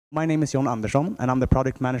My name is John Andersson, and I'm the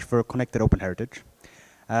product manager for Connected Open Heritage.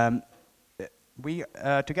 Together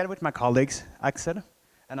with my colleagues, Axel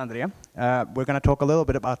and André, we're going to talk a little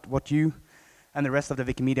bit about what you and the rest of the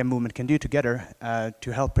Wikimedia movement can do together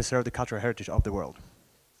to help preserve the cultural heritage of the world.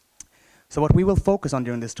 So what we will focus on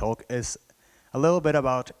during this talk is a little bit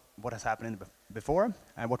about what has happened before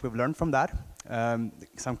and what we've learned from that.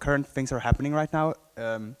 Some current things are happening right now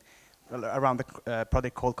around the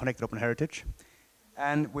project called Connected Open Heritage.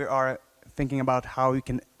 And we are thinking about how we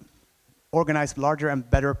can organize larger and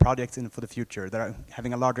better projects for the future that are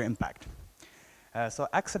having a larger impact. So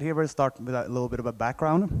Axel here will start with a little bit of a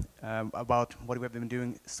background about what we have been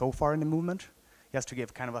doing so far in the movement, just to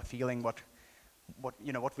give kind of a feeling what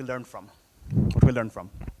we learned from.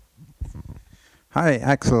 Hi,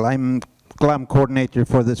 Axel. I'm GLAM coordinator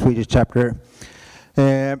for the Swedish chapter.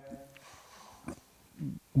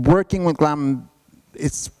 Working with GLAM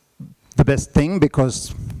is the best thing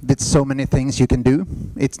because it's so many things you can do.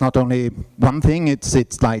 It's not only one thing.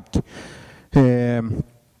 It's like you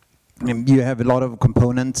have a lot of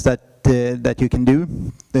components that you can do.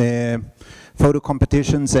 Photo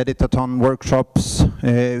competitions, editathon workshops,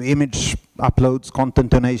 image uploads,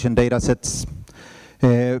 content donation, data sets.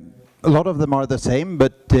 A lot of them are the same,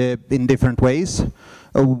 but in different ways.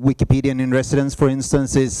 A Wikipedian in residence, for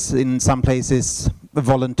instance, is in some places a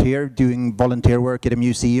volunteer doing volunteer work at a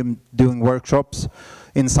museum, doing workshops.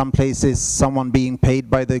 In some places, someone being paid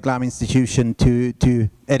by the GLAM institution to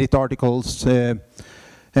edit articles and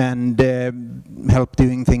help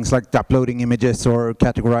doing things like uploading images or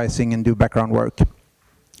categorizing and do background work.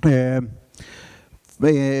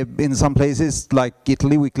 In some places, like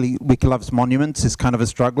Italy, Wiki loves monuments is kind of a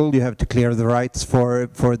struggle. You have to clear the rights for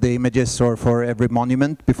the images or for every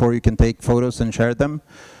monument before you can take photos and share them.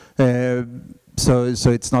 So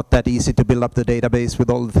it's not that easy to build up the database with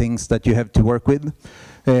all the things that you have to work with.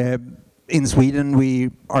 In Sweden, we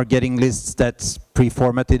are getting lists that's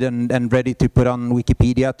pre-formatted and ready to put on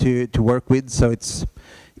Wikipedia to work with, so it's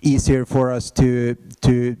easier for us to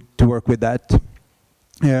work with that.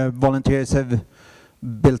 Volunteers have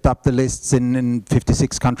built up the lists in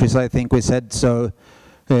 56 countries, I think we said, so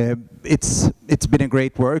it's been a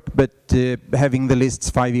great work, but having the lists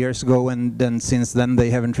 5 years ago and then since then they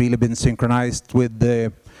haven't really been synchronized with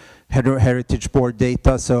the heritage board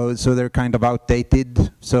data, so they're kind of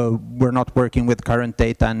outdated, so we're not working with current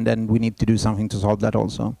data and we need to do something to solve that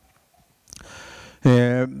also.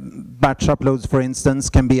 Batch uploads, for instance,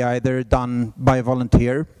 can be either done by a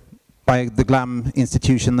volunteer, by the GLAM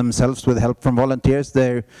institution themselves with help from volunteers.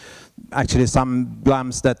 There are actually some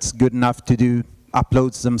GLAMs that's good enough to do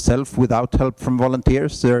uploads themselves without help from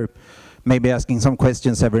volunteers. They're maybe asking some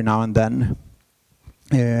questions every now and then.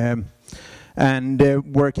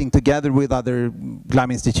 Working together with other GLAM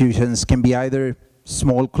institutions can be either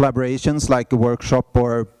small collaborations like a workshop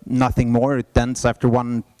or nothing more. It ends after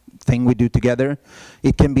one thing we do together.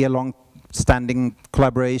 It can be a long-standing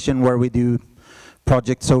collaboration where we do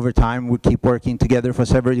projects over time. We keep working together for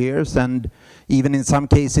several years, and even in some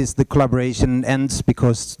cases the collaboration ends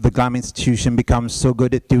because the GLAM institution becomes so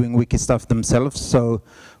good at doing wiki stuff themselves, so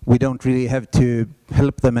we don't really have to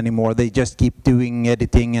help them anymore. They just keep doing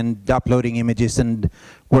editing and uploading images and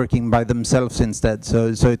working by themselves instead, so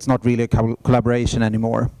it's not really a collaboration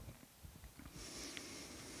anymore.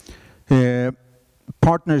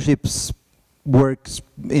 Partnerships works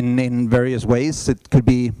in various ways. It could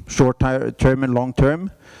be short-term and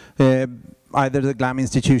long-term. Either the GLAM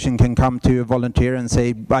institution can come to a volunteer and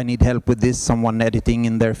say, I need help with this, someone editing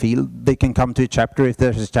in their field. They can come to a chapter if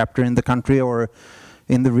there's a chapter in the country or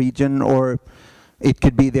in the region, or it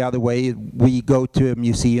could be the other way. We go to a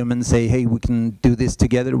museum and say, hey, we can do this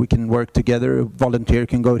together, we can work together. A volunteer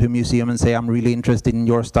can go to a museum and say, I'm really interested in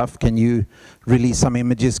your stuff, can you release some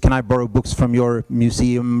images? Can I borrow books from your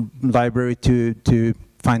museum library to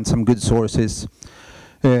find some good sources?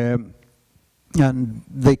 And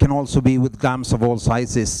they can also be with GLAMs of all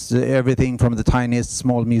sizes, everything from the tiniest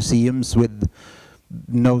small museums with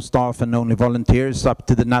no staff and only volunteers up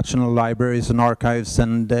to the national libraries and archives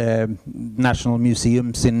and national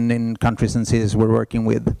museums in countries and cities we're working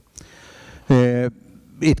with.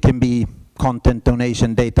 It can be content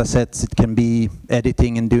donation data sets, it can be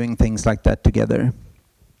editing and doing things like that together.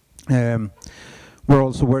 We're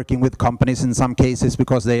also working with companies in some cases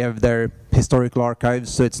because they have their historical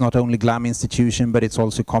archives, so it's not only GLAM institution, but it's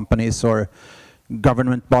also companies or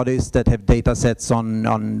government bodies that have data sets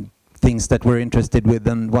on things that we're interested with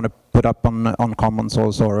and want to put up on Commons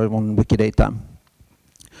also or on Wikidata.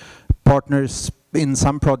 Partners in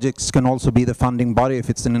some projects can also be the funding body if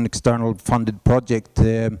it's an external funded project.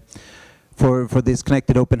 for this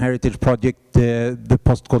connected open heritage project, the the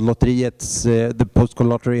Postcode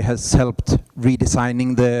Lottery has helped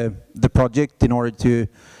redesigning the project in order to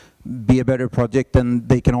be a better project, and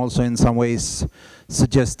they can also in some ways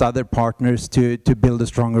suggest other partners to build a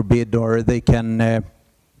stronger bid, or they can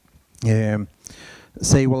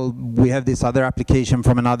say, well, we have this other application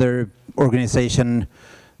from another organization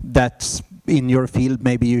that's in your field,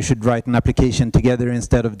 maybe you should write an application together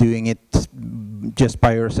instead of doing it just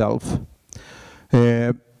by yourself.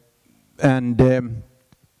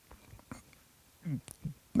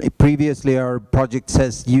 Previously our projects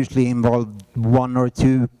has usually involved 1 or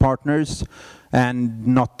 2 partners and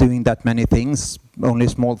not doing that many things, only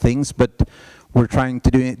small things, but we're trying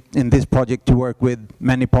to do it in this project to work with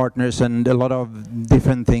many partners and a lot of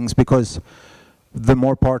different things, because the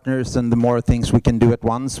more partners and the more things we can do at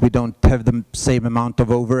once, we don't have the same amount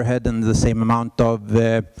of overhead and the same amount of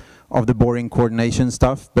the boring coordination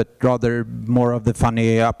stuff, but rather more of the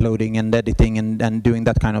funny uploading and editing and doing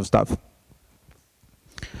that kind of stuff.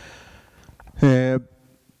 In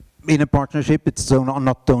a partnership, it's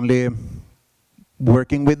not only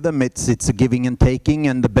working with them, it's a giving and taking,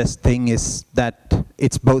 and the best thing is that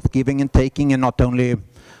it's both giving and taking, and not only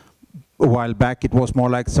a while back it was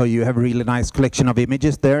more like, so you have a really nice collection of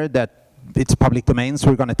images there that it's public domain,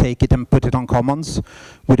 so we're going to take it and put it on Commons.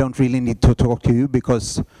 We don't really need to talk to you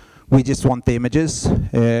because we just want the images.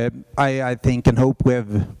 I think and hope we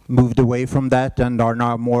have moved away from that and are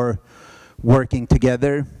now more working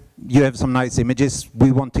together. You have some nice images,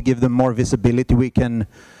 we want to give them more visibility. We can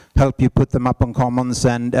help you put them up on Commons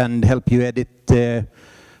and help you edit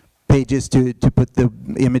pages to put the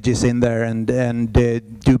images in there, and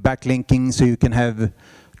do backlinking so you can have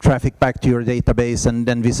traffic back to your database and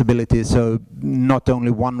then visibility, so not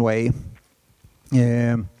only one way.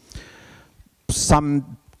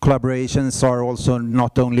 Some collaborations are also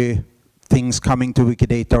not only things coming to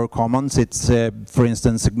Wikidata or Commons, it's for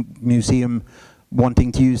instance a museum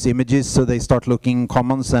wanting to use images, so they start looking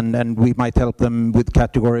Commons, and we might help them with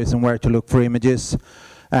categories and where to look for images,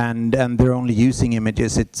 and they're only using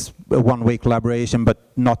images. It's a one-way collaboration,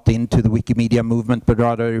 but not into the Wikimedia movement, but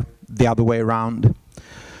rather the other way around.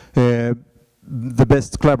 The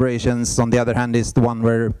best collaborations, on the other hand, is the one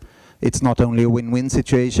where it's not only a win-win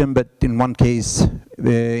situation, but in one case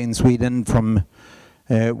in Sweden,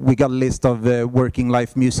 we got a list of working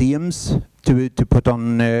life museums to put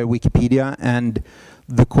on Wikipedia, and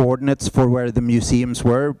the coordinates for where the museums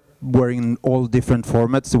were in all different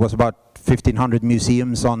formats. There was about 1,500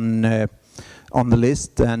 museums on the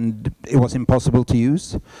list, and it was impossible to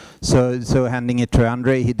use. So handing it to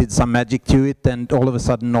André, he did some magic to it, and all of a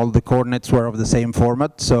sudden all the coordinates were of the same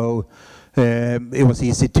format. So it was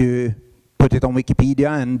easy to put it on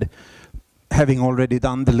Wikipedia, and having already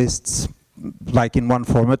done the lists like in one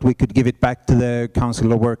format, we could give it back to the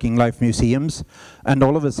Council of Working Life Museums, and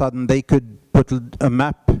all of a sudden they could put a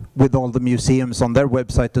map with all the museums on their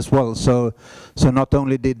website as well. So not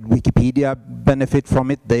only did Wikipedia benefit from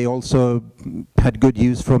it, they also had good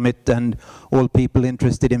use from it, and all people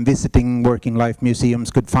interested in visiting working life museums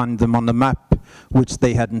could find them on the map, which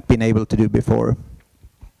they hadn't been able to do before.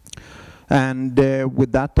 And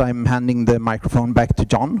with that, I'm handing the microphone back to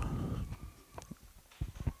John.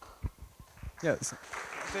 Yes.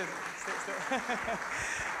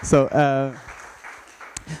 So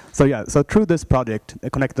through this project,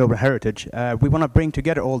 Connected Over Heritage, we want to bring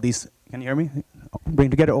together all these. Can you hear me?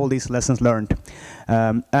 Bring together all these lessons learned,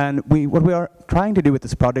 and what we are trying to do with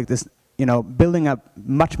this project is, building a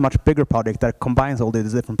much bigger project that combines all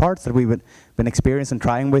these different parts that we've been experiencing and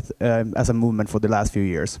trying with as a movement for the last few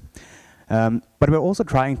years. But we're also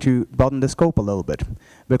trying to broaden the scope a little bit,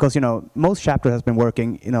 because most chapters has been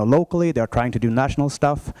working locally. They're trying to do national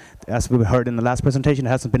stuff. As we heard in the last presentation,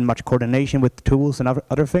 there hasn't been much coordination with tools and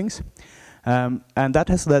other things, and that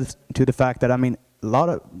has led to the fact that a lot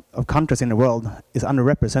of countries in the world is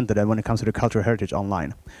underrepresented when it comes to the cultural heritage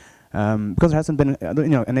online, because there hasn't been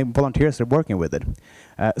any volunteers that are working with it.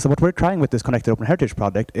 So what we're trying with this Connected Open Heritage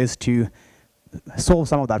project is to solve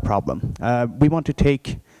some of that problem. We want to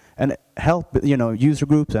take and help user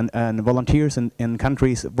groups and volunteers in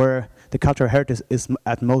countries where the cultural heritage is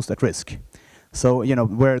at most at risk. So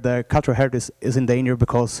where the cultural heritage is in danger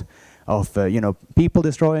because of people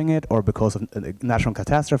destroying it, or because of natural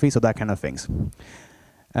catastrophes, or that kind of things.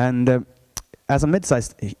 And as a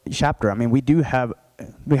mid-sized chapter,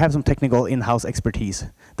 we have some technical in-house expertise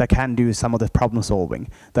that can do some of the problem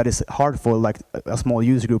solving that is hard for like a small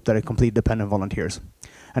user group that are completely dependent volunteers.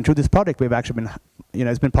 And through this project, we've actually been,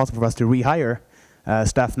 it's been possible for us to rehire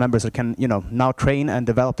staff members that can, now train and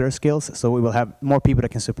develop their skills. So we will have more people that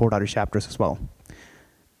can support other chapters as well.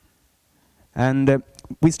 And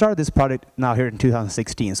we started this project now here in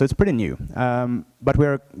 2016, so it's pretty new. But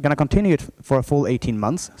we're going to continue it for a full 18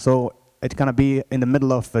 months. So it's going to be in the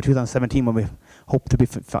middle of 2017 when we hope to be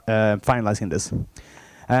finalizing this.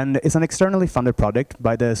 And it's an externally funded project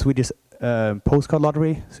by the Swedish Postcard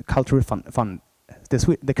Lottery, the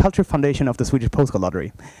Culture Foundation of the Swedish Postcard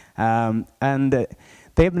Lottery. And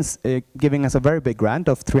they have been giving us a very big grant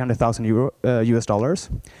of 300,000 US dollars.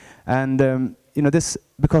 And you know, this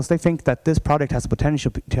because they think that this project has the potential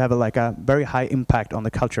to have a very high impact on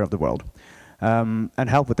the culture of the world and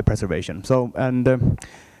help with the preservation. So, and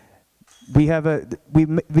we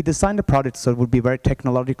designed the project so it would be very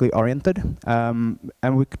technologically oriented, and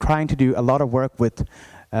we're trying to do a lot of work with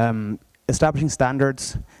establishing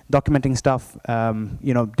standards, documenting stuff,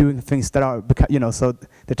 you know, doing things that are, you know, so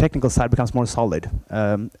the technical side becomes more solid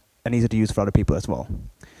and easy to use for other people as well.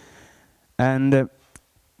 And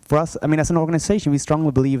for us, I mean, as an organization, we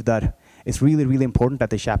strongly believe that it's really, really important that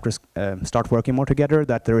the chapters start working more together,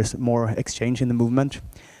 that there is more exchange in the movement,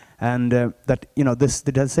 and that, you know, this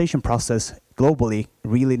digitization process globally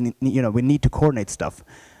really, you know, we need to coordinate stuff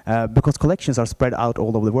because collections are spread out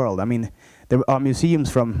all over the world. I mean, there are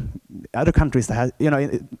museums from other countries that have, you know,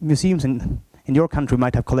 museums in your country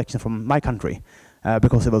might have collections from my country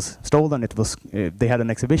because it was stolen, it was, they had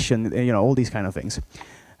an exhibition, you know, all these kind of things.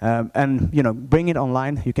 And you know, bring it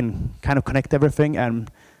online. You can kind of connect everything, and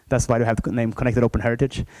that's why we have the name Connected Open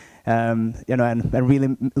Heritage. You know, and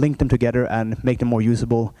really link them together and make them more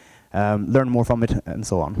usable, learn more from it, and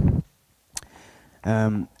so on.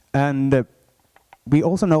 And we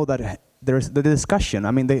also know that there's the discussion. I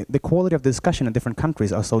mean, the quality of the discussion in different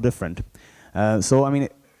countries are so different. So I mean,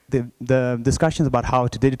 the discussions about how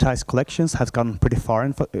to digitize collections has gone pretty far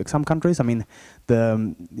in some countries. I mean,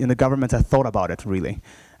 the governments have thought about it really.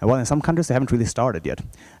 Well, in some countries they haven't really started yet,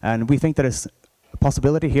 and we think there is a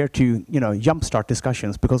possibility here to, you know, jumpstart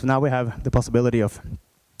discussions, because now we have the possibility of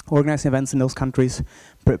organizing events in those countries,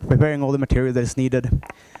 preparing all the material that is needed,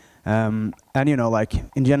 and you know, like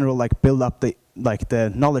in general, like build up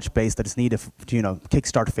the knowledge base that is needed to, you know,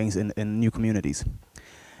 kickstart things in new communities.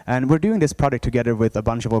 And we're doing this project together with a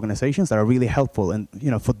bunch of organizations that are really helpful in, you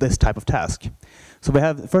know, for this type of task. So we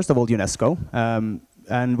have, first of all, UNESCO,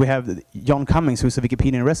 and we have John Cummings, who's a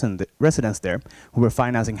Wikipedian resident there, who we're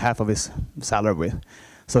financing half of his salary with.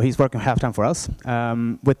 So he's working half-time for us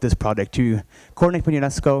with this project to coordinate with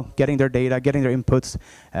UNESCO, getting their data, getting their inputs,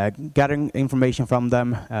 gathering information from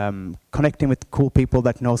them, connecting with cool people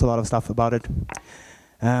that knows a lot of stuff about it.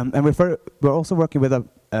 And we're also working with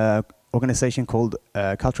a organization called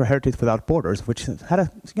Cultural Heritage Without Borders, which had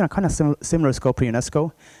a, you know, kind of similar scope to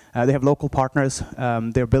UNESCO. They have local partners.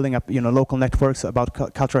 They're building up, you know, local networks about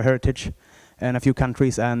cultural heritage in a few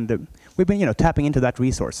countries, and we've been, you know, tapping into that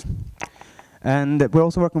resource. And we're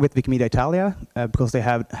also working with Wikimedia Italia because they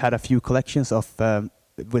have had a few collections of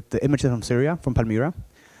with the images from Syria, from Palmyra,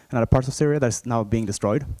 and other parts of Syria that's now being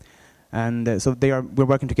destroyed. And so we're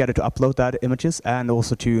working together to upload that images and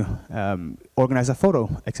also to organize a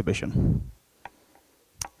photo exhibition.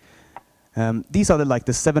 These are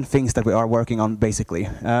the 7 things that we are working on, basically.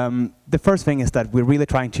 The first thing is that we're really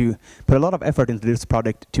trying to put a lot of effort into this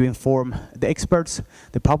project to inform the experts,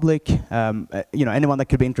 the public, you know, anyone that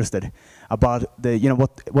could be interested about the, you know,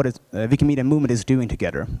 what Wikimedia movement is doing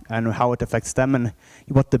together and how it affects them and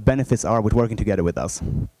what the benefits are with working together with us.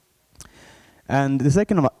 And the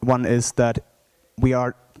second one is that we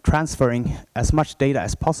are transferring as much data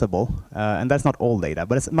as possible, and that's not all data,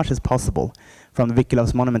 but as much as possible from the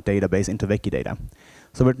Wikilove's monument database into Wikidata.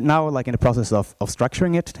 So we're now in the process of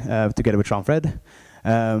structuring it together with Jean-Fred,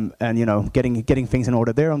 and you know, getting things in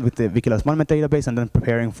order there with the Wikilove's monument database, and then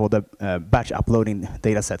preparing for the batch uploading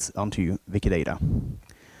data sets onto Wikidata.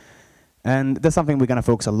 And that's something we're going to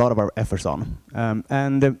focus a lot of our efforts on.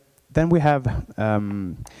 Then we have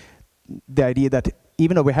the idea that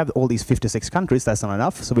even though we have all these 56 countries, that's not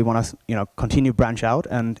enough. So we want to, you know, continue branch out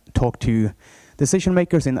and talk to decision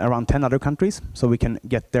makers in around 10 other countries, so we can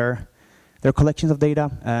get their collections of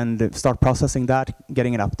data and start processing that,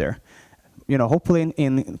 getting it up there. You know, hopefully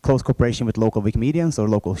in close cooperation with local Wikimedians or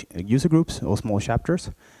local user groups or small chapters,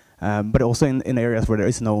 but also in areas where there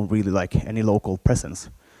is no really any local presence.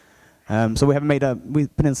 So we have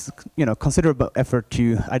we've put in, you know, considerable effort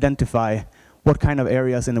to identify what kind of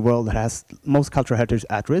areas in the world that has most cultural heritage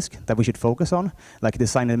at risk that we should focus on, like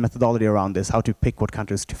design a methodology around this, how to pick what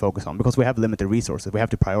countries to focus on, because we have limited resources, we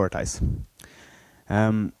have to prioritize.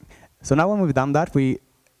 So now when we've done that, when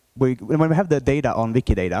we have the data on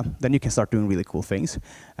Wikidata, then you can start doing really cool things.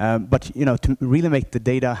 But you know, to really make the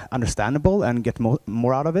data understandable and get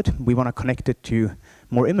more out of it, we want to connect it to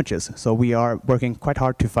more images. So we are working quite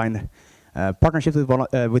hard to find partnerships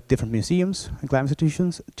with different museums and GLAM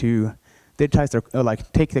institutions to digitize their,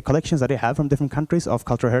 take the collections that they have from different countries of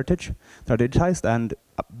cultural heritage that are digitized and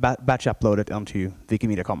batch upload it onto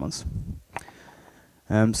Wikimedia Commons.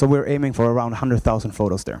 So we're aiming for around 100,000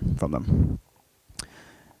 photos there from them.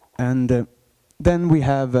 And then we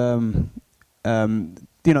have, the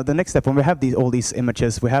next step, when we have all these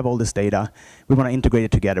images, we have all this data, we want to integrate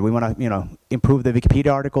it together. We want to, improve the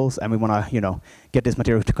Wikipedia articles, and we want to, get this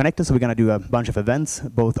material to connect us. So we're going to do a bunch of events,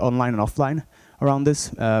 both online and offline, around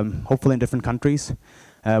this, hopefully in different countries,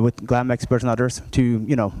 with GLAM experts and others to,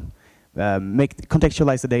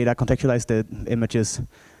 contextualize the data, contextualize the images,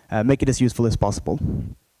 make it as useful as possible.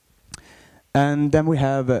 And then we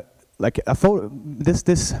have like a photo.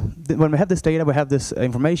 When we have this data, we have this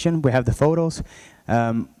information, we have the photos.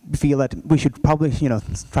 We feel that we should probably,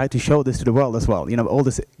 try to show this to the world as well. All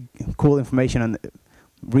this cool information and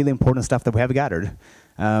really important stuff that we have gathered.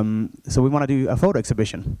 So we want to do a photo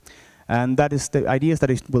exhibition, and that is the idea is that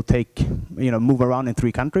it will take, move around in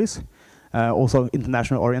 3 countries. Also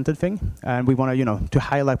international oriented thing, and we want to, to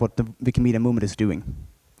highlight what the Wikimedia movement is doing.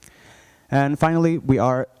 And finally, we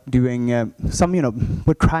are doing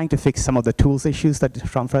we're trying to fix some of the tools issues that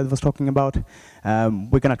Jean-Fred was talking about.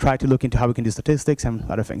 We're going to try to look into how we can do statistics and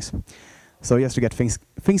other things. So just to get things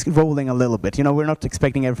rolling a little bit. We're not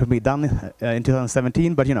expecting everything to be done in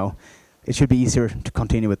 2017, but it should be easier to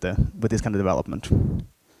continue with this kind of development.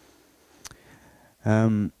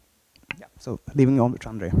 So leaving on with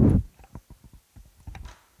André.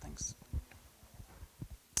 Thanks.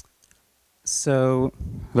 So,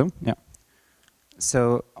 hello? Yeah.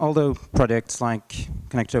 So, although projects like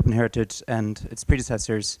Connected Open Heritage and its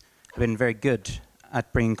predecessors have been very good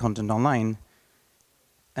at bringing content online,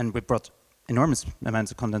 and we brought enormous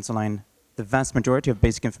amounts of content online, the vast majority of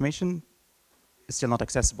basic information is still not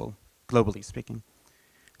accessible, globally speaking.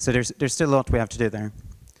 So there's still a lot we have to do there.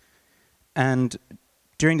 And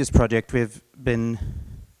during this project, we've been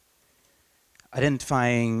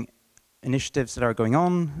identifying initiatives that are going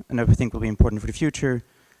on and that we think will be important for the future,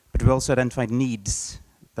 but we've also identified needs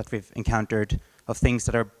that we've encountered of things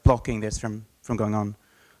that are blocking this from going on.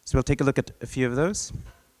 So we'll take a look at a few of those.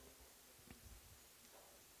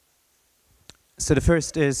 So the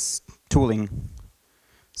first is tooling.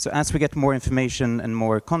 So as we get more information and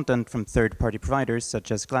more content from third-party providers,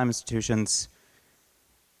 such as GLAM institutions,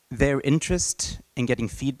 their interest in getting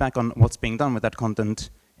feedback on what's being done with that content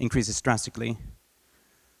increases drastically.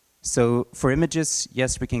 So for images,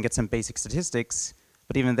 yes, we can get some basic statistics,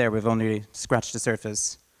 but even there, we've only scratched the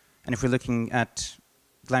surface. And if we're looking at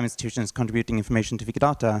GLAM institutions contributing information to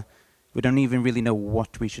Wikidata, we don't even really know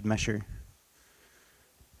what we should measure.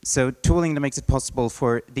 So tooling that makes it possible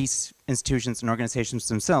for these institutions and organizations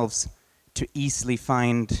themselves to easily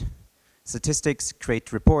find statistics,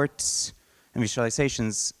 create reports, and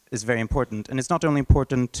visualizations is very important. And it's not only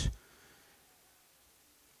important,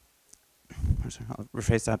 I'll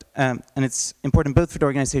rephrase that, and it's important both for the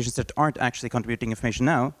organizations that aren't actually contributing information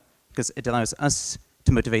now, because it allows us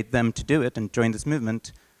to motivate them to do it and join this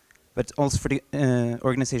movement, but also for the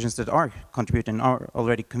organizations that are contributing and are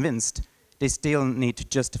already convinced. They still need to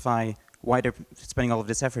justify why they're spending all of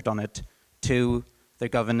this effort on it to their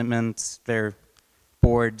governments, their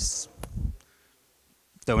boards,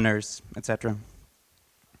 donors, etc.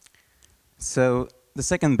 So the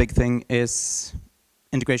second big thing is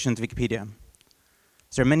integration into Wikipedia.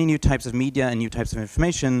 So there are many new types of media and new types of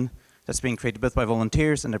information that's being created both by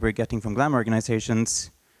volunteers and that we're getting from GLAM organizations.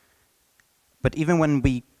 But even when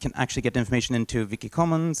we can actually get information into Wikimedia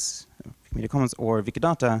Commons or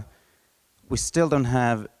Wikidata, we still don't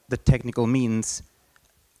have the technical means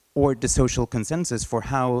or the social consensus for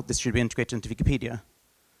how this should be integrated into Wikipedia.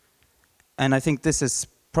 And I think this is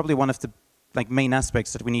probably one of the main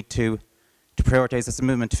aspects that we need to prioritize as a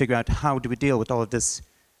movement, to figure out how do we deal with all of this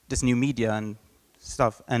new media and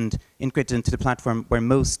stuff and integrate it into the platform where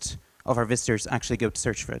most of our visitors actually go to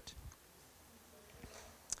search for it.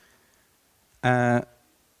 And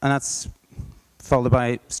that's followed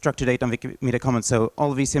by structured data on Wikimedia Commons. So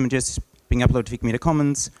all of these images being uploaded to Wikimedia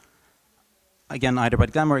Commons, again, either by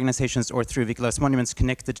the GLAM organizations or through Wikilove's monuments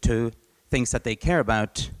connected to things that they care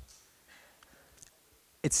about,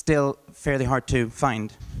 it's still fairly hard to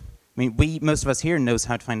find. I mean, most of us here knows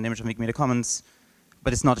how to find an image on Wikimedia Commons,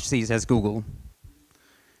 but it's not as easy as Google.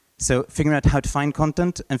 So figuring out how to find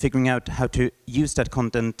content and figuring out how to use that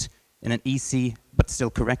content in an easy but still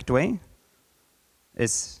correct way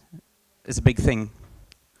is a big thing.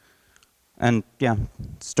 And yeah,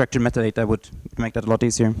 structured metadata would make that a lot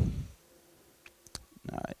easier.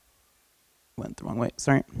 I went the wrong way,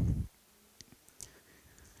 sorry.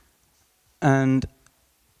 And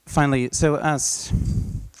finally, so as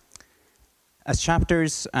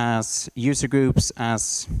chapters, as user groups,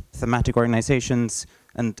 as thematic organizations,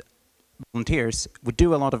 and volunteers, we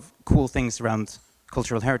do a lot of cool things around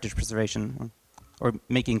cultural heritage preservation, or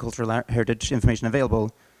making cultural heritage information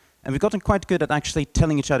available. And we've gotten quite good at actually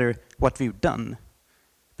telling each other what we've done.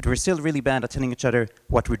 But we're still really bad at telling each other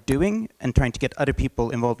what we're doing and trying to get other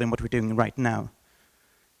people involved in what we're doing right now.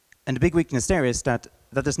 And the big weakness there is that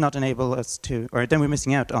that does not enable us to, or then we're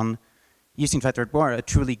missing out on using Fat Red War, a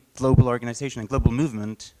truly global organization and global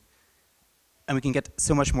movement. And we can get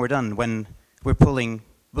so much more done when we're pulling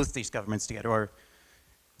both these governments together, or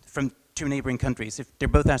from two neighboring countries. If they're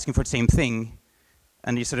both asking for the same thing,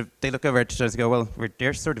 and you they look over at each other and go, well,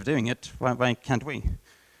 they're sort of doing it, why can't we?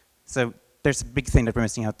 So there's a big thing that we're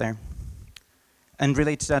missing out there. And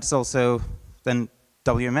related to that is also then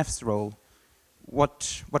WMF's role.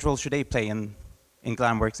 What role should they play in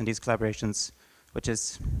GlamWorks and these collaborations, which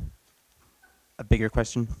is a bigger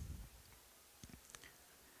question.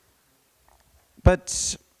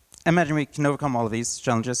 But imagine we can overcome all of these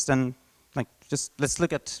challenges, then just let's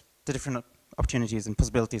look at the different opportunities and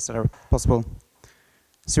possibilities that are possible.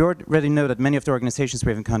 So we already know that many of the organizations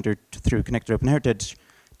we've encountered through Connected Open Heritage,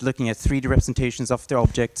 looking at 3D representations of their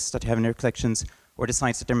objects that you have in their collections, or the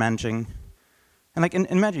sites that they're managing. And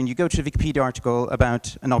imagine you go to a Wikipedia article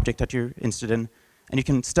about an object that you're interested in, and you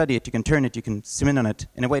can study it, you can turn it, you can zoom in on it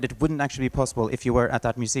in a way that wouldn't actually be possible if you were at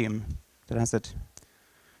that museum that has it.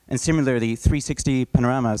 And similarly, 360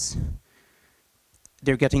 panoramas,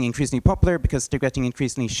 they're getting increasingly popular because they're getting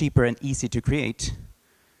increasingly cheaper and easy to create.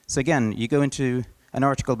 So again, you go into an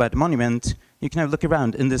article about a monument, you can now look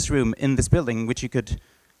around in this room, in this building, which you could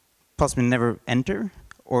possibly never enter,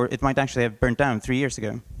 or it might actually have burnt down 3 years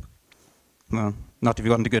ago. Well, not if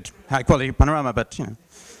you want a good high-quality panorama, but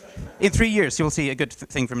in 3 years you will see a good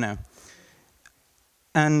thing from now.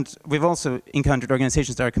 And we've also encountered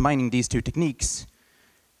organizations that are combining these two techniques,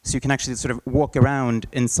 so you can actually sort of walk around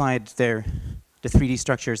inside the 3D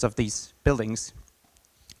structures of these buildings.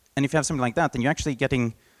 And if you have something like that, then you're actually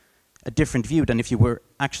getting a different view than if it was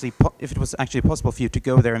actually possible for you to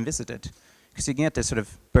go there and visit it, because you can get this sort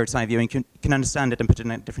of bird's eye view and you can understand it and put it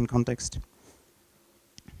in a different context.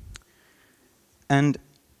 And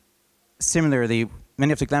similarly,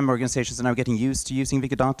 many of the GLAM organizations are now getting used to using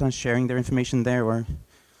Wikidata, sharing their information there, or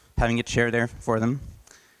having it shared there for them.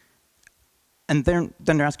 And then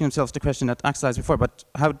they're asking themselves the question that Axel asked before, but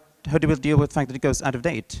how do we deal with the fact that it goes out of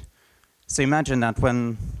date? So imagine that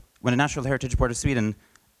when the Natural Heritage Board of Sweden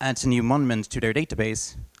adds a new monument to their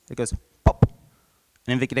database, it goes pop.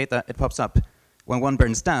 And in Wikidata, it pops up. When one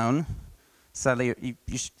burns down, sadly, you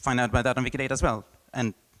should find out about that on Wikidata as well.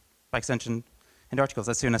 And by extension, in the articles,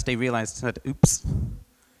 as soon as they realized that, oops.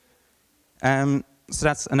 So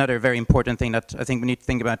that's another very important thing that I think we need to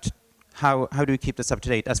think about. How do we keep this up to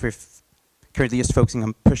date as we're currently just focusing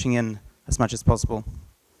on pushing in as much as possible?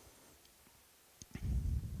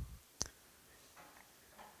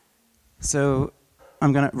 So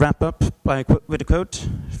I'm going to wrap up with a quote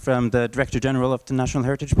from the Director General of the National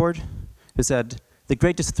Heritage Board, who said, "The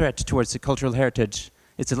greatest threat towards the cultural heritage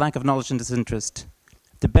is the lack of knowledge and disinterest.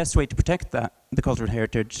 The best way to protect the cultural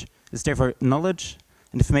heritage is therefore knowledge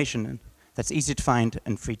and information that's easy to find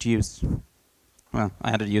and free to use." Well,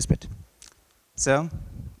 I added a use bit. So,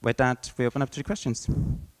 with that, we open up to the questions.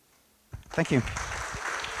 Thank you.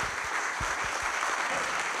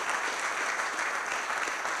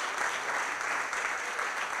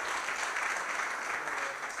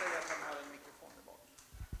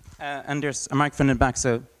 And there's a microphone in the back,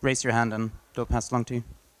 so raise your hand and they'll pass it along to you.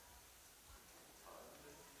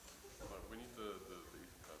 We need the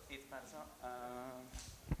Etherpads. Etherpads?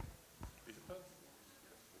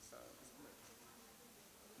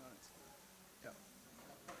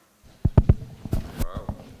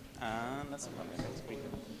 Wow. And that's a problem.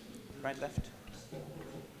 Right, left.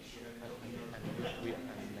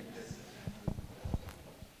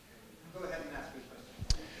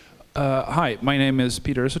 Hi, my name is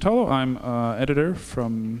Peter Isotalo. I'm editor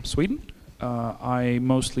from Sweden. I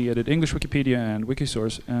mostly edit English Wikipedia and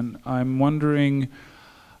Wikisource, and I'm wondering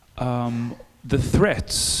the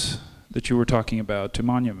threats that you were talking about to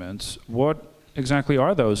monuments. What exactly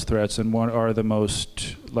are those threats, and what are the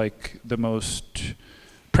most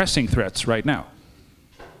pressing threats right now?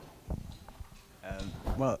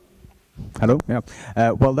 Well, hello. Yeah.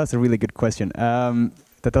 Well, that's a really good question.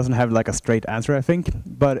 That doesn't have like a straight answer, I think,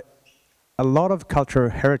 but a lot of cultural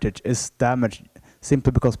heritage is damaged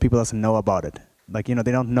simply because people doesn't know about it. Like,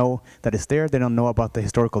 they don't know that it's there. They don't know about the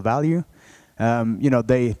historical value.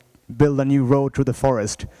 They build a new road through the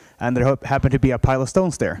forest, and there happen to be a pile of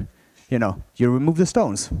stones there. you remove the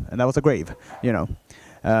stones, and that was a grave,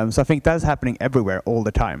 So I think that's happening everywhere all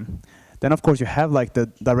the time. Then of course you have like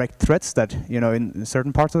the direct threats that, in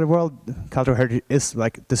certain parts of the world, cultural heritage is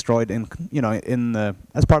like destroyed in,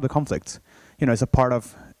 as part of the conflicts. It's a part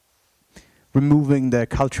of removing the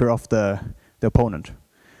culture of the opponent.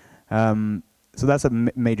 So that's a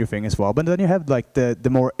major thing as well. But then you have like the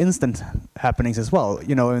more instant happenings as well.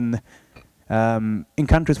 In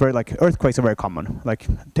countries where like earthquakes are very common, like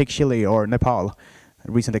take Chile or Nepal,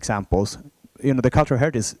 recent examples. The cultural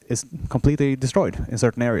heritage is completely destroyed in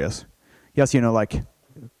certain areas. Yes, like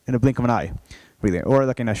in a blink of an eye, really, or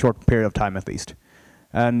like in a short period of time at least.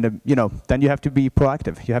 And then you have to be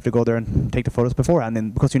proactive. You have to go there and take the photos beforehand,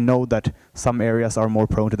 and because you know that some areas are more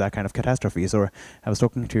prone to that kind of catastrophes. Or I was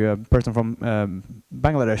talking to a person from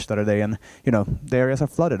Bangladesh the other day, and the areas are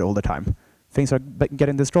flooded all the time. Things are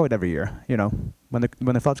getting destroyed every year. When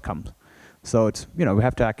the floods come. So it's we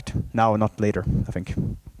have to act now, not later, I think.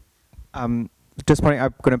 Just pointing,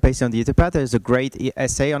 I'm going to paste it on the YouTube pad. There's a great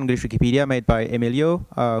essay on English Wikipedia made by Emilio,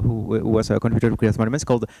 who was a contributor to Creative Monuments,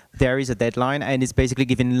 called "There is a Deadline," and it's basically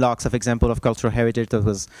giving lots of examples of cultural heritage that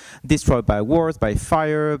was destroyed by wars, by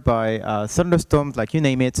fire, by thunderstorms, like you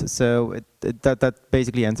name it. So that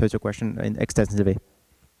basically answers your question extensively.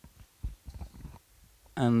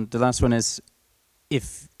 And the last one is,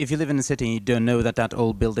 if you live in a city and you don't know that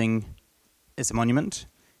old building is a monument,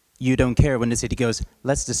 you don't care when the city goes,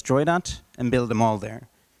 let's destroy that and build a mall there.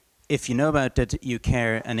 If you know about it, you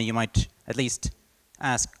care, and you might at least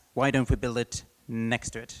ask, why don't we build it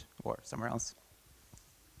next to it or somewhere else?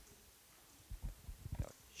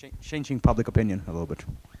 Changing public opinion a little bit.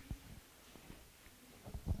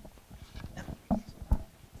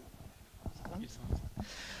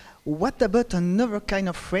 What about another kind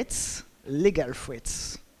of threats? Legal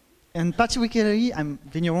threats. And particularly, I'm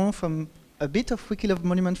vigneron from a bit of Wiki Love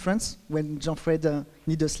Monument France, when Jean-Fred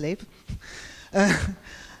need a slave.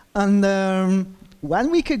 And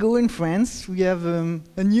 1 week ago in France, we have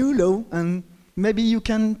a new law, and maybe you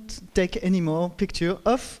can't take any more picture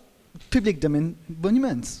of public domain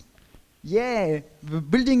monuments. Yeah, the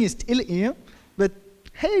building is still here, but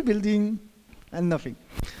hey, building, and nothing.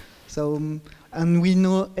 So, and we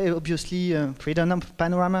know, obviously, freedom of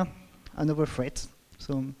panorama, another threat.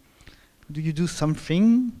 So, do you do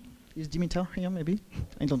something? Is Dimitar here, maybe?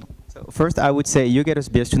 I don't know. So first, I would say you get us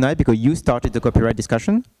beers tonight because you started the copyright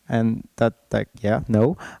discussion, and yeah,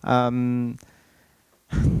 no.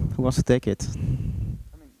 Who wants to take it?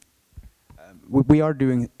 We are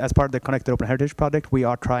doing, as part of the Connected Open Heritage project, we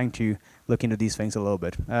are trying to look into these things a little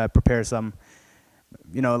bit, prepare some,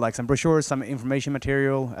 like some brochures, some information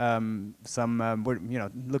material, we're,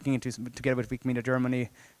 looking into, together with Wikimedia Germany,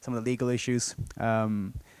 some of the legal issues.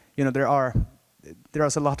 There are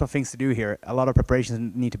a lot of things to do here. A lot of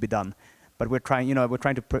preparations need to be done, but we're trying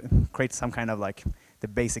to create some kind of like the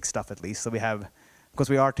basic stuff at least. So we have, because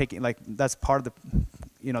we are taking that's part of the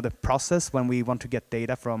the process when we want to get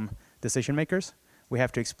data from decision makers. We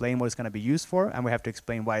have to explain what it's going to be used for, and we have to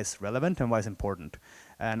explain why it's relevant and why it's important.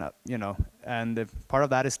 And and part of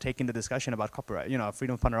that is taking the discussion about copyright,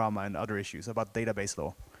 freedom of panorama and other issues about database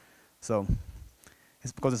law. So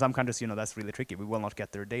it's because in some countries, that's really tricky. We will not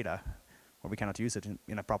get their data, or we cannot use it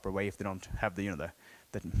in a proper way if they don't have the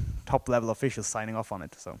the top level officials signing off on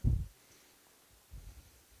it. So.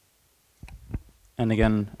 And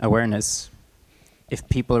again, awareness. If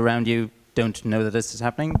people around you don't know that this is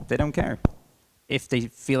happening, they don't care. If they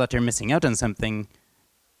feel that they're missing out on something,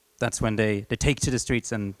 that's when they take to the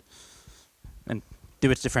streets and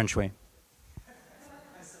do it the French way.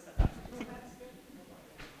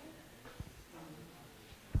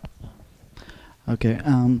 Okay.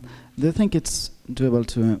 Do you think it's doable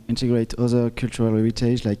to integrate other cultural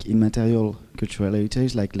heritage, like immaterial cultural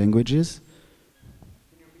heritage, like languages?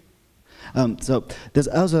 So there's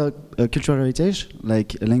other cultural heritage,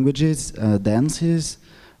 like languages, dances,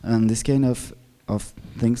 and this kind of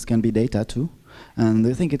things can be data too. And do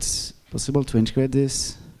you think it's possible to integrate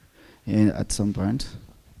this at some point?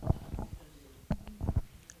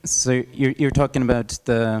 So you're talking about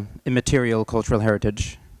the immaterial cultural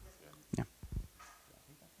heritage. Yeah.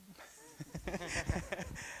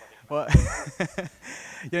 Well,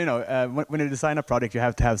 when you design a project, you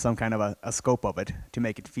have to have some kind of a scope of it to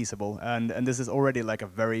make it feasible. And this is already like a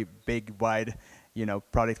very big, wide,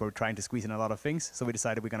 project where we're trying to squeeze in a lot of things. So we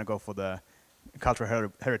decided we're going to go for the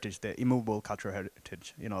cultural heritage, the immovable cultural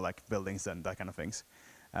heritage, like buildings and that kind of things.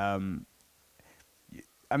 I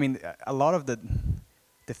mean, a lot of the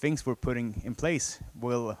things we're putting in place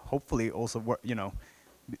will hopefully also work,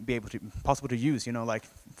 be possible to use, like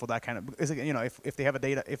for that kind of, if they have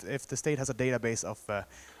a if the state has a database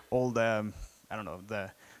all the, I don't know,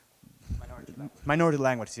 the minority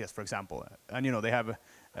languages, yes, for example. And, you know, they have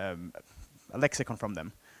a lexicon from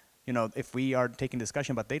them. You know, if we are taking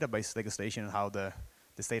discussion about database legislation and how the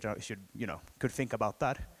state should, you know, could think about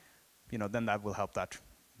that, you know, then that will help that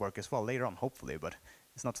work as well later on, hopefully, but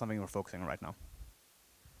it's not something we're focusing on right now.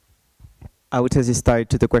 I would say this tied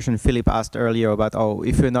to the question Philip asked earlier about, oh,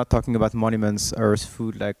 if you're not talking about monuments, earth,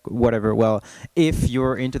 food, like whatever, well, if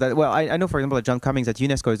you're into that, well, I know, for example, that John Cummings at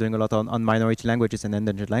UNESCO is doing a lot on minority languages and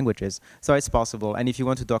endangered languages, so it's possible. And if you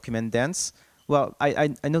want to document dance, well,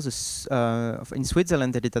 I know this, in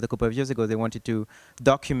Switzerland, they did that a couple of years ago. They wanted to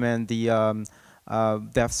document the,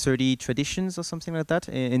 they have 30 traditions or something like that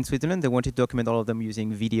in Switzerland. They wanted to document all of them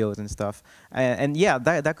using videos and stuff. And yeah,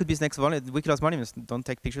 that could be the next one. Wikilost monuments, don't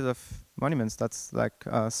take pictures of monuments. That's like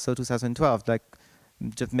so 2012. Like,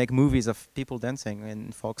 just make movies of people dancing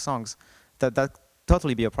in folk songs. That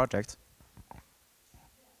totally be a project.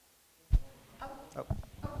 I would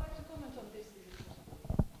like to comment on this.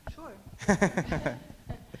 Sure.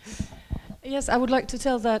 Yes, I would like to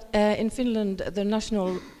tell that in Finland, the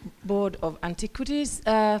National Board of Antiquities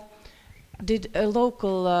did a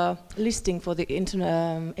local listing for the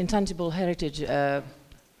intangible heritage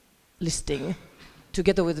listing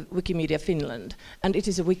together with Wikimedia Finland, and it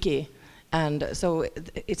is a wiki, and so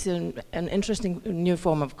it's an interesting new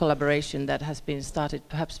form of collaboration that has been started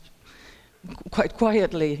perhaps quite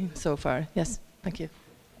quietly so far. Yes, thank you.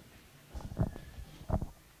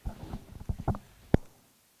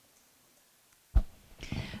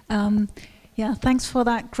 Yeah, thanks for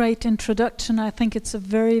that great introduction. I think it's a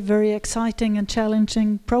very, very exciting and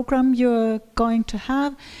challenging program you're going to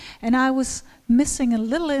have. And I was missing a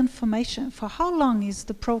little information. For how long is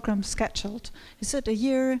the program scheduled? Is it a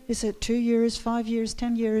year? Is it 2 years, 5 years,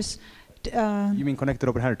 10 years? You mean Connected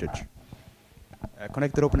Open Heritage?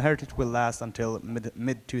 Connected Open Heritage will last until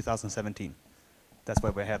mid-2017. That's why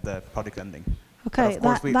we have the project ending. Okay,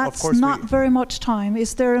 that's not very much time.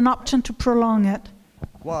 Is there an option to prolong it?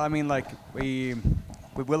 Well, I mean, like, we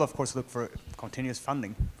will, of course, look for continuous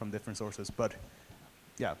funding from different sources, but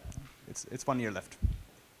yeah, it's 1 year left.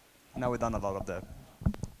 Now we've done a lot of the,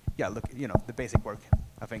 yeah, look, you know, the basic work,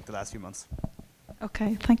 I think, the last few months.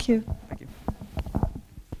 Okay, thank you. Thank you.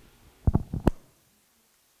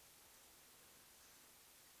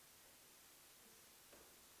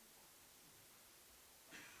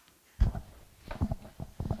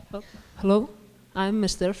 Hello, I'm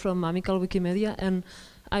Esther from Amical Wikimedia, and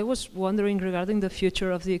I was wondering regarding the future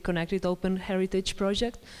of the Connected Open Heritage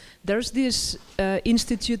Project. There's this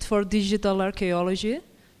Institute for Digital Archaeology.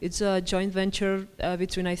 It's a joint venture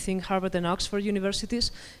between, I think, Harvard and Oxford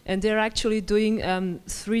universities, and they're actually doing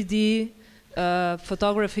 3D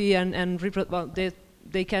photography and well,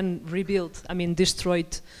 they can rebuild, I mean,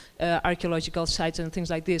 destroyed archaeological sites and things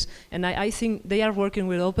like this. And I think they are working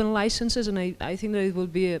with open licenses, and I think that it will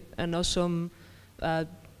be an awesome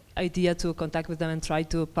idea to contact with them and try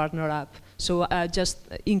to partner up. So just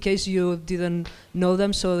in case you didn't know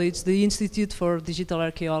them, so it's the Institute for Digital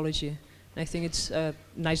Archaeology. I think it's a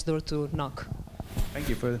nice door to knock. Thank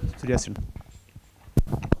you for the suggestion.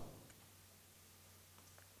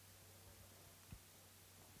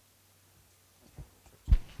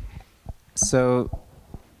 So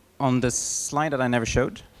on the slide that I never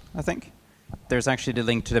showed, I think, there's actually the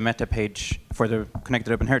link to the meta page for the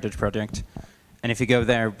Connected Open Heritage Project. And if you go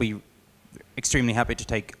there, we're extremely happy to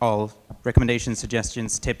take all recommendations,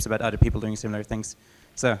 suggestions, tips about other people doing similar things.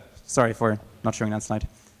 So sorry for not showing that slide.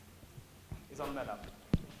 It's on meta.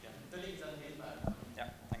 Yeah, the link's on meta. Yeah,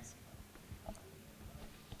 thanks.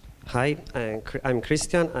 Hi, I'm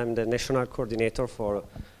Christian. I'm the national coordinator for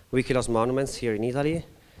Wikilost Monuments here in Italy.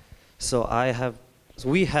 So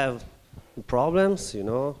we have problems, you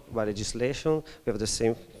know, by legislation. We have the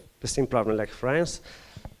same problem like France.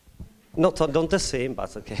 Not the same,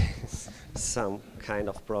 but okay, some kind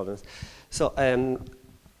of problems. So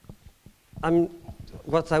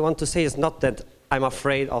what I want to say is not that I'm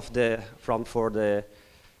afraid of for the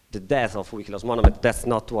death of Wikilost Monument. That's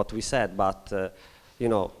not what we said. But you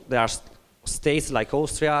know, there are states like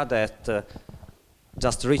Austria that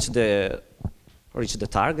just reach the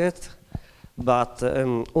target. But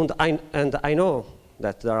and I know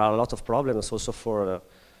that there are a lot of problems also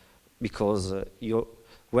because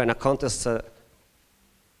when a contest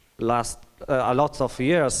lasts a lot of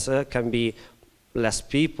years, can be less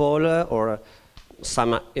people, or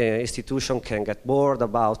some institution can get bored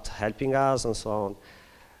about helping us and so on.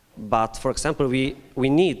 But for example, we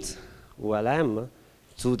need ULM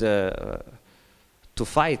to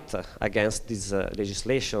fight against this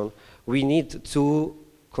legislation. We need to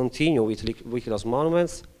continue with Wikilost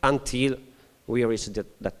Monuments until we reach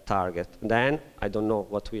that target. Then I don't know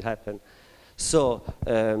what will happen. So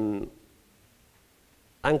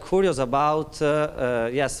I'm curious about,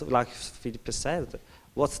 yes, like Philippe said,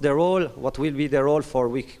 what's the role, what will be the role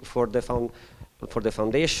for the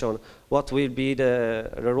foundation, what will be the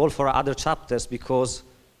role for other chapters, because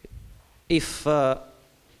if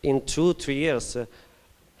in 2-3 years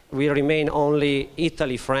we remain only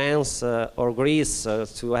Italy, France, or Greece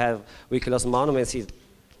to have Wikilove's monuments,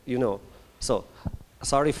 you know. So,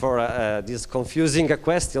 sorry for these confusing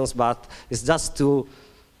questions, but it's just to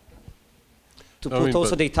put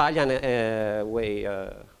also the Italian way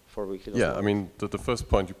for Wikilove's. Yeah, I mean, the first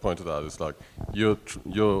point you pointed out is like, you're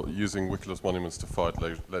using Wikilove's monuments to fight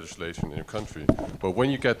legislation in your country, but when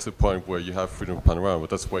you get to a point where you have freedom of panorama,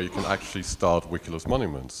 that's where you can actually start Wikilove's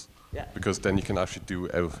monuments. Yeah. Because then you can actually do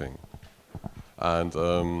everything. And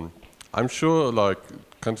I'm sure like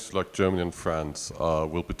countries like Germany and France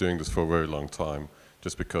will be doing this for a very long time,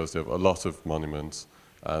 just because they have a lot of monuments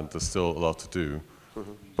and there's still a lot to do.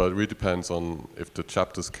 Mm-hmm. But it really depends on if the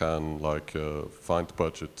chapters can like find the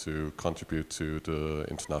budget to contribute to the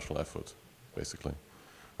international effort, basically.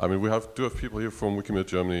 I mean, we do have people here from Wikimedia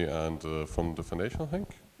Germany and from the foundation, I think.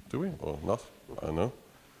 Do we? Or not? I don't know.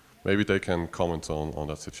 Maybe they can comment on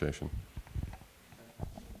that situation.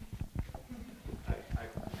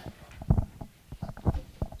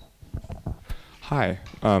 Hi,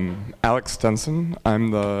 Alex Stenson.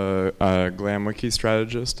 I'm the GLAM Wiki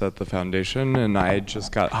strategist at the foundation, and I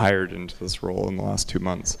just got hired into this role in the last 2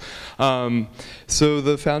 months. So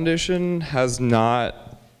the foundation has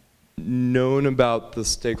not known about the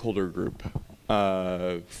stakeholder group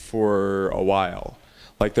for a while.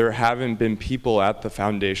 Like, there haven't been people at the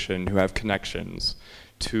foundation who have connections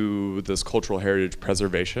to this cultural heritage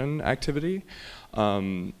preservation activity.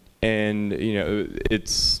 And, you know,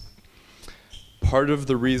 it's part of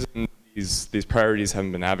the reason these priorities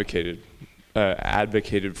haven't been advocated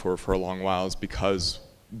for a long while is because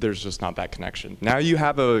there's just not that connection. Now you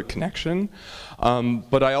have a connection,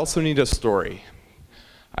 but I also need a story.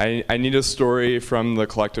 I need a story from the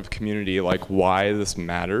collective community, like why this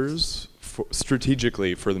matters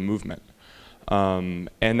strategically for the movement. And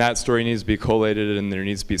that story needs to be collated, and there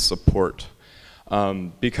needs to be support.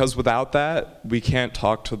 Because without that, we can't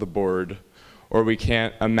talk to the board, or we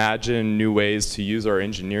can't imagine new ways to use our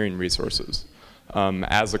engineering resources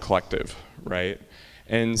as a collective, right?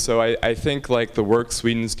 And so I think like the work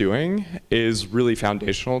Sweden's doing is really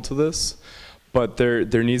foundational to this, but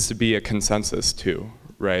there needs to be a consensus too,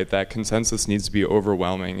 right? That consensus needs to be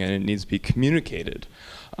overwhelming, and it needs to be communicated.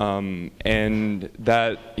 And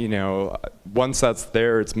that, you know, once that's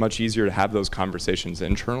there, it's much easier to have those conversations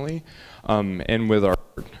internally and with our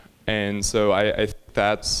board. And so I think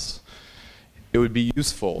it would be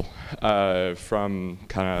useful from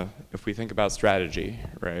kind of, if we think about strategy,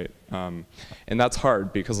 right? And that's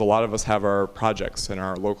hard because a lot of us have our projects in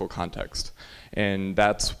our local context, and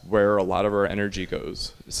that's where a lot of our energy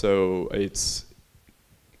goes. So it's,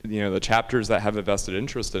 you know, the chapters that have a vested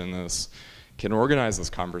interest in this can organize this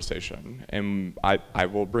conversation, and I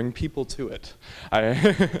will bring people to it.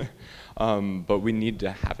 But we need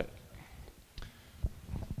to have it.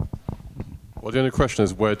 Well, the only question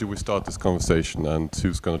is, where do we start this conversation, and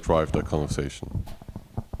who's going to drive that conversation?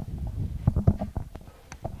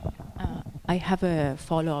 I have a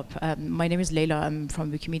follow-up. My name is Leila. I'm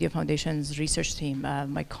from Wikimedia Foundation's research team.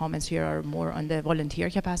 My comments here are more on the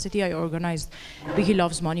volunteer capacity. I organized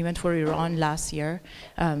Wikilove's Monument for Iran last year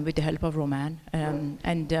with the help of Roman.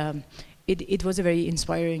 It was a very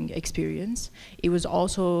inspiring experience. It was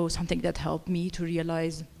also something that helped me to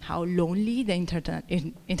realize how lonely the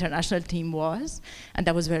international team was, and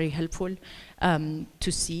that was very helpful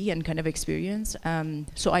to see and kind of experience.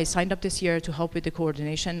 So I signed up this year to help with the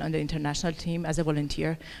coordination on the international team as a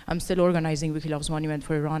volunteer. I'm still organizing Wikilove's Monument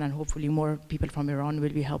for Iran, and hopefully more people from Iran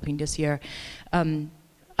will be helping this year.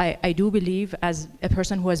 I do believe, as a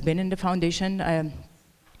person who has been in the foundation,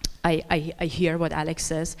 I hear what Alex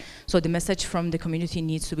says, so the message from the community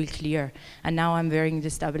needs to be clear. And now I'm wearing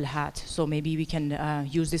this double hat, so maybe we can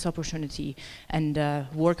use this opportunity and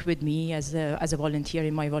work with me as a volunteer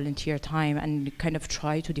in my volunteer time, and kind of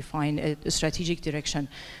try to define a strategic direction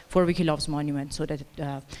for Wikilove's Monument so that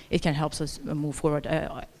it can help us move forward.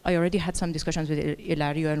 I already had some discussions with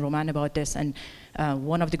Lario and Roman about this, and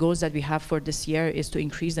one of the goals that we have for this year is to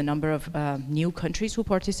increase the number of new countries who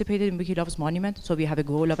participated in Wikilove's Monument. So we have a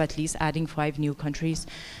goal of at least adding 5 new countries.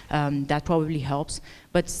 That probably helps.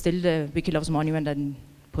 But still, the Wikilove's Monument and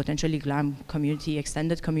potentially GLAM community,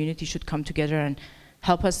 extended community, should come together and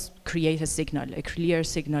help us create a signal, a clear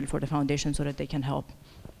signal for the foundation so that they can help.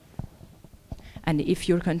 And if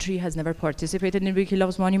your country has never participated in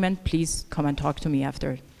Wikilove's monument, please come and talk to me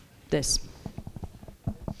after this.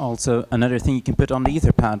 Also, another thing you can put on the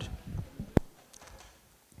Etherpad.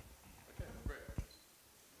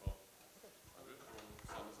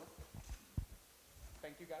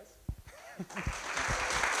 Thank you, guys.